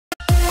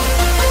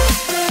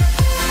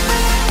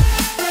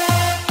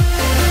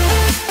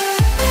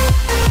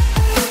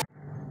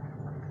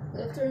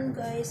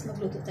guys,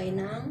 magluto tayo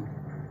ng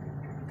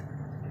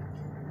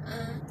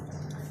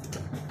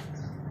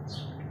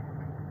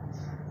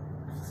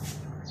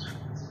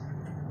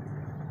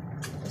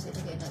tapos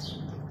ilagay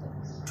natin dito.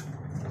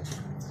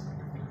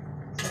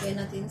 Ilagay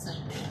natin sa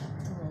plato.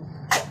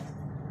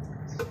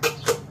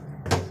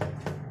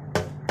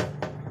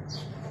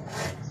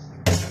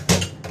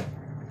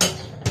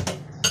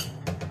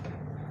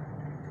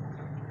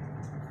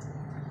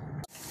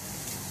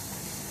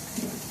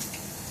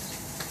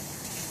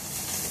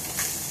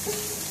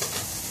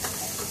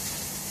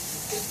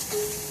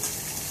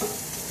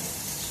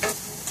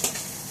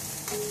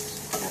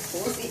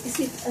 Tapos,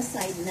 i-set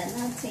aside na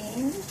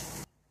natin.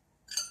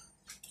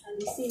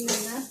 Alisin na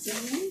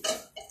natin.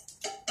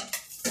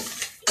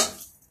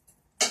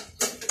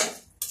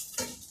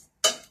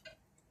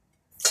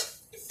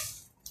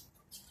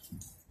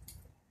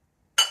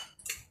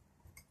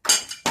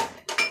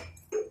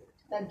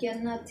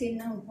 Lagyan natin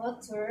ng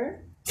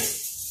butter.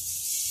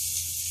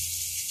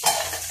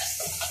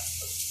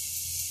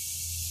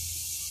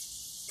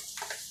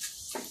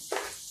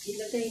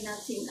 Ilagay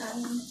natin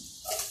ang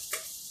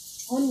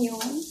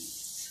onion.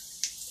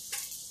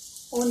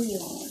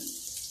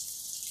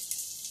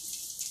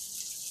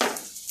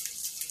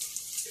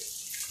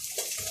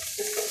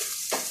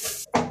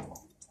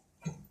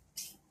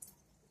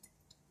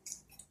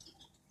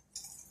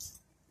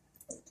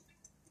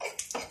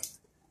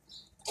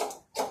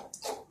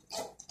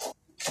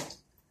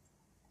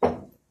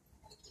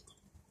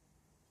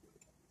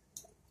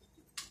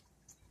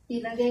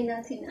 Ilagay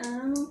natin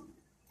ang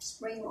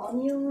spring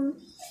onion.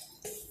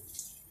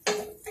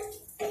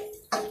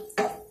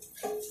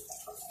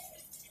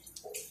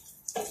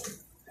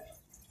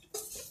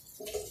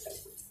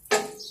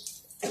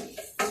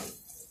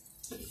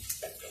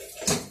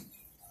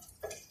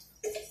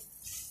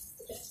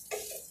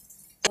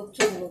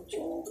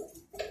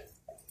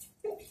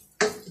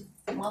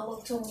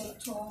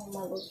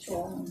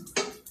 Malutong.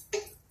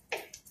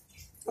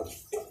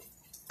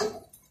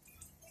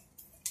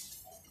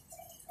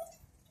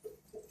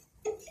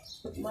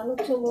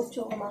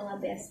 Malutong mga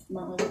best,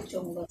 mga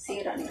lutong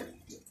sira na.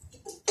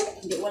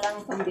 Hindi,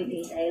 walang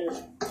pambili dahil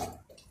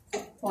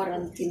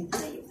quarantine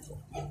tayo.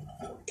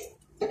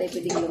 Tayo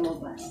pwedeng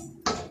lumabas.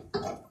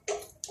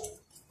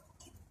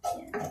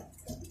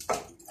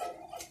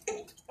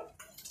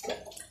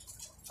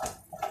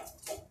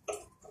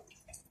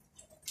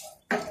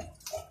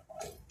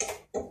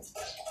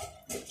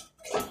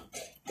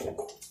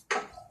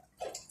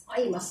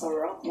 Ay,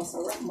 masarap.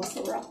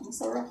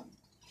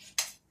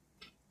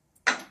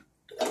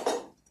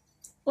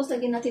 Tapos,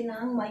 lagyan natin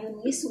ng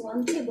mayonnaise.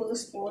 1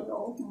 tablespoon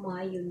of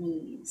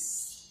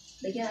mayonnaise.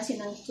 Lagyan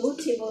natin ng 2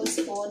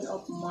 tablespoon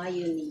of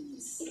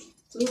mayonnaise.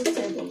 2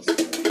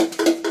 tablespoon.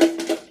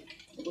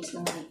 Tapos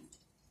naman.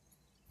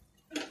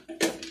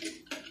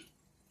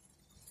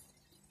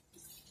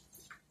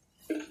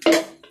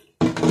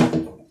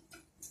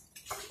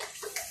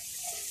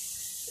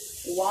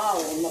 Wow!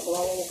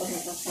 Nakuwawa ko na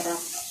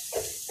kasarap.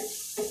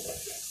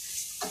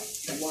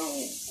 Wow!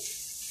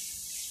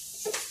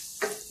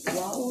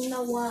 Wow na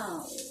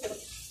wow!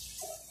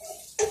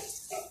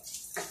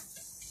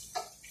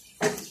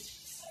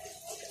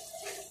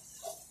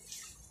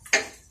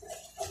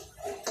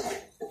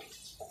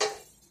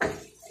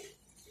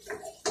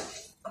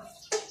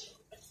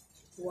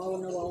 Wow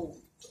na wow!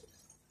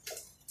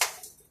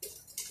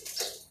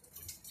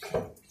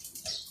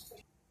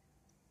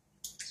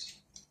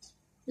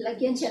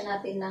 Lagyan siya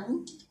natin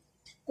ng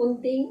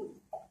kunting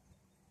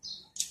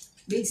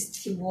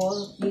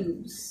vegetable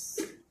cubes.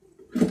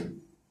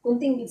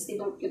 Kunting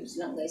vegetable cubes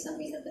lang guys ang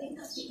ilagay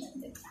natin.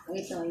 Ang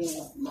ito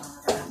yung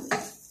marami.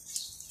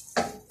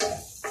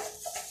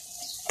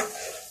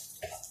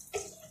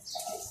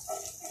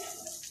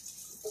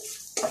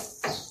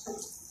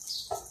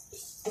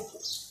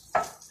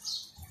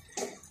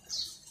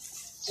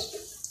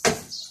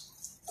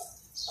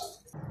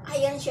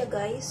 Ayan siya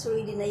guys.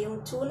 Ready na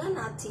yung tuna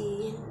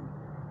natin.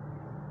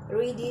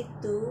 Ready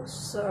to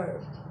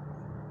serve.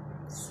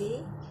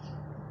 See?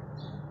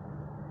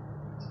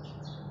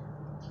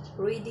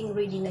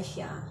 Ready na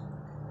siya.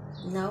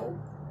 Now,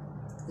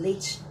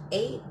 let's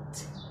eat.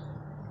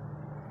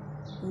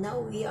 Now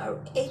we are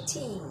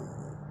eating.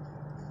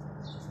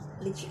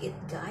 Let's eat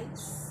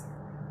guys.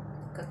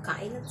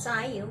 Kakain na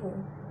tayo.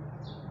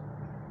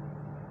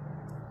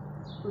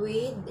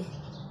 With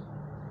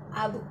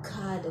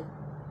avocado.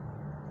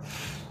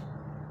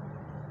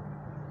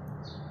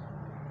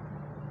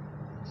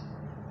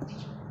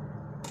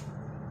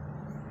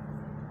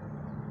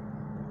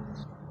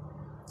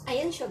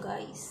 Ayan siya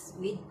guys,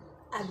 with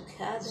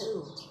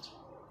avocado.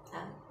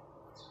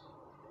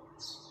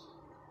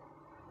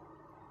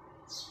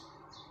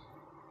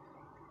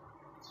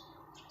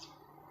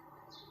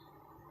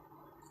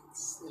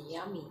 It's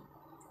yummy.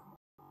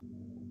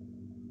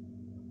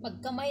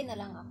 Magkamay na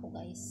lang ako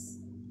guys.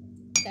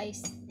 Guys,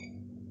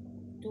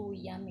 too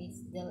yummy, it's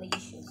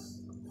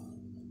delicious.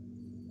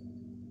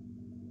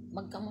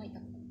 Magkamay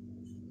ako.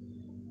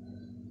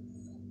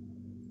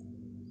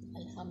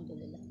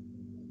 Alhamdulillah.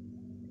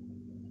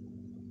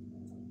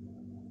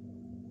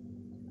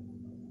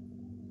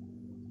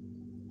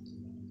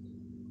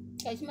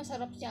 Guys,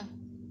 masarap siya.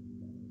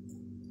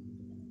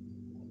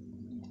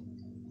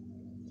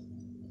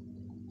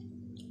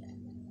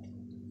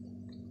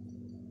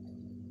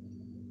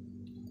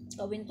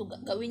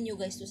 Gawin nyo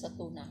guys to sa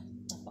tuna.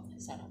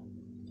 Napakasarap.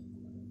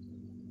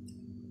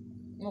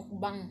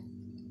 Mukbang.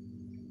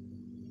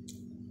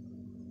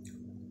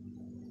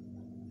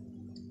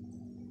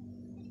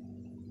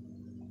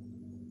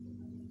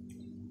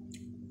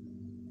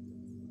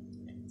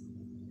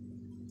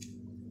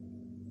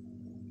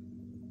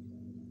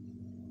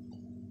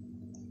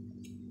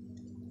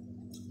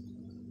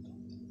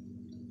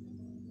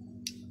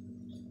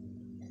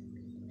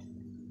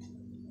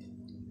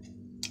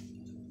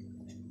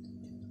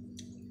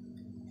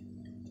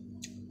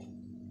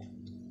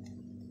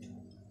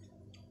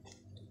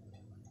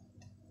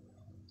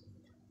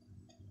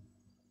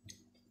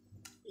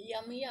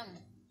 Yummy yum.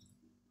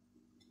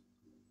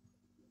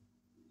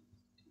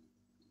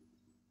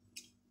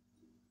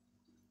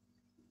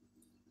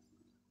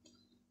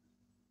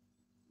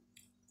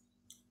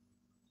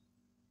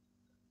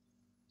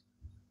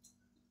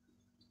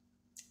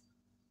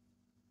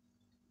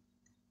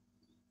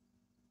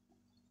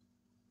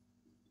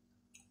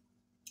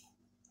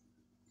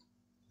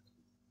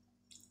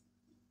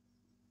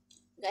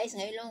 Guys,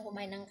 ngayon lang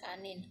kumain ng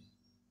kanin.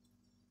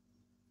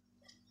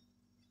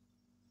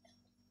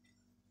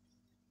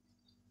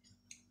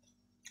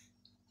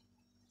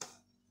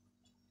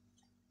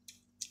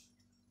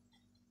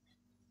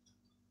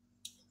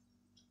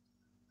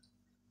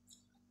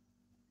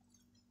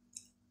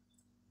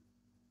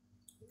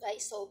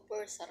 Guys,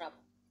 super sarap.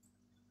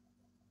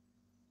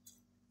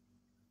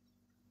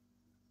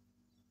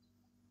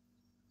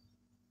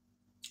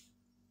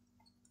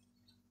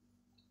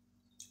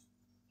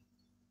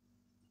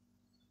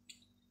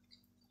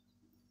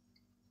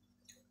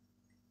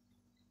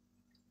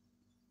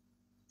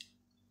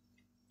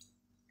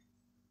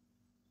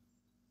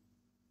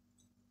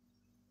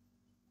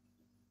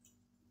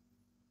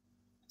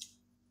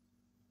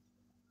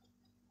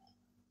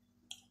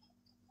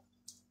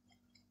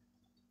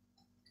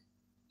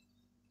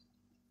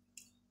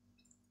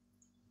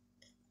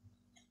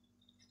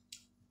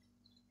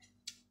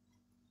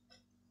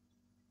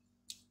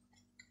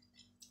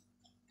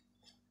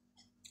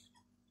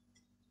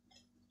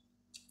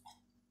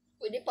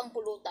 Pwede pang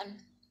pulutan.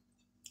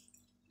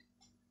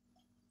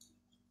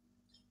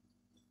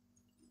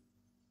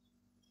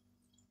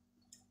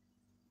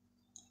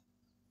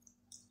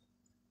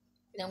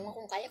 Tingnan mo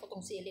kung kaya ko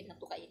tong silid na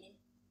to kainin.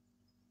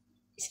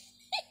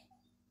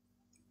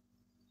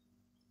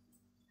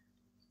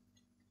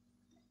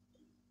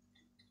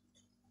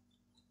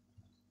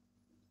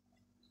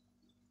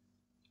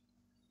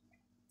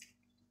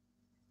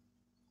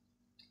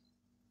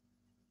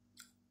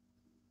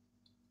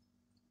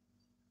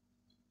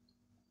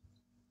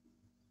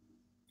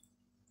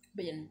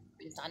 Bayan,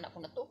 pinuntahan ako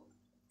na to.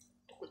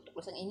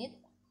 Tukol-tukol sang init.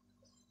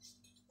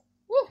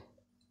 Woo!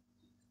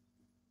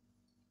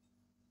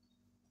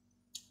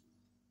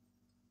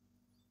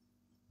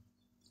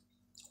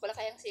 Wala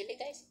kayang sili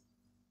guys.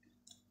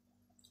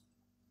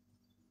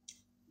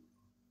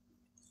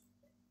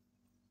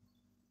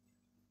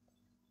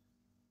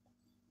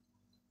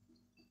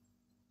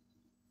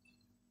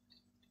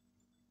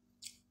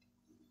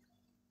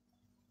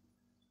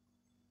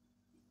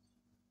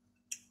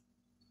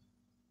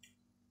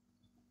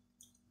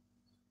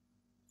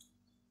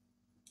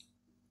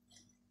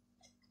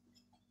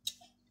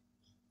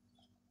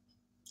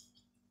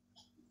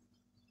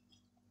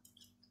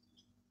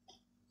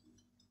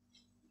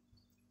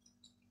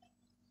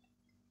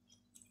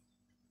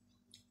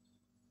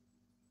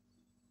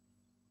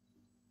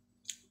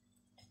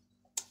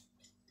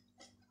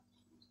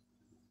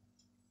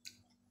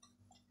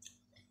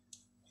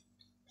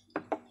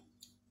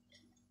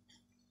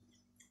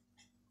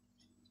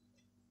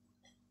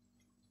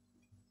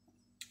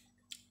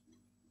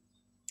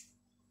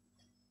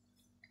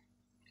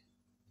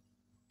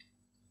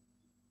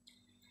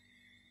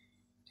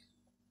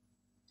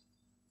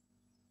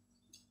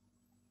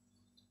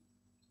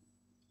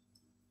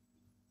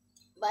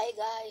 Bye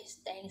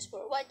guys. Thanks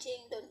for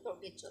watching. Don't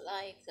forget to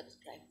like,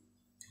 subscribe.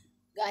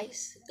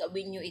 Guys,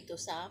 gawin nyo ito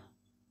sa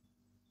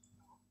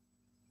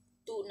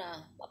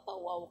tuna.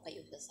 Mapawaw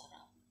kayo sa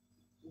sarap.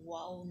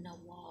 Wow na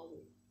wow.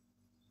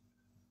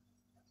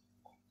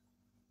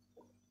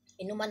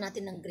 Inuman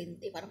natin ng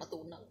green tea para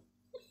matunaw.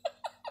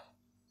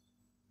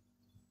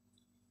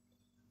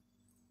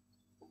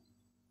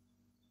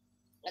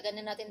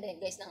 Lagyan na natin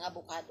din guys ng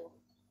avocado.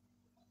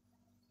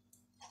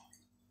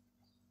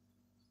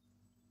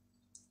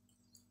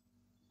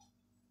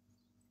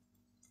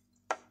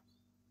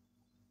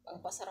 Ang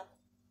pasarap.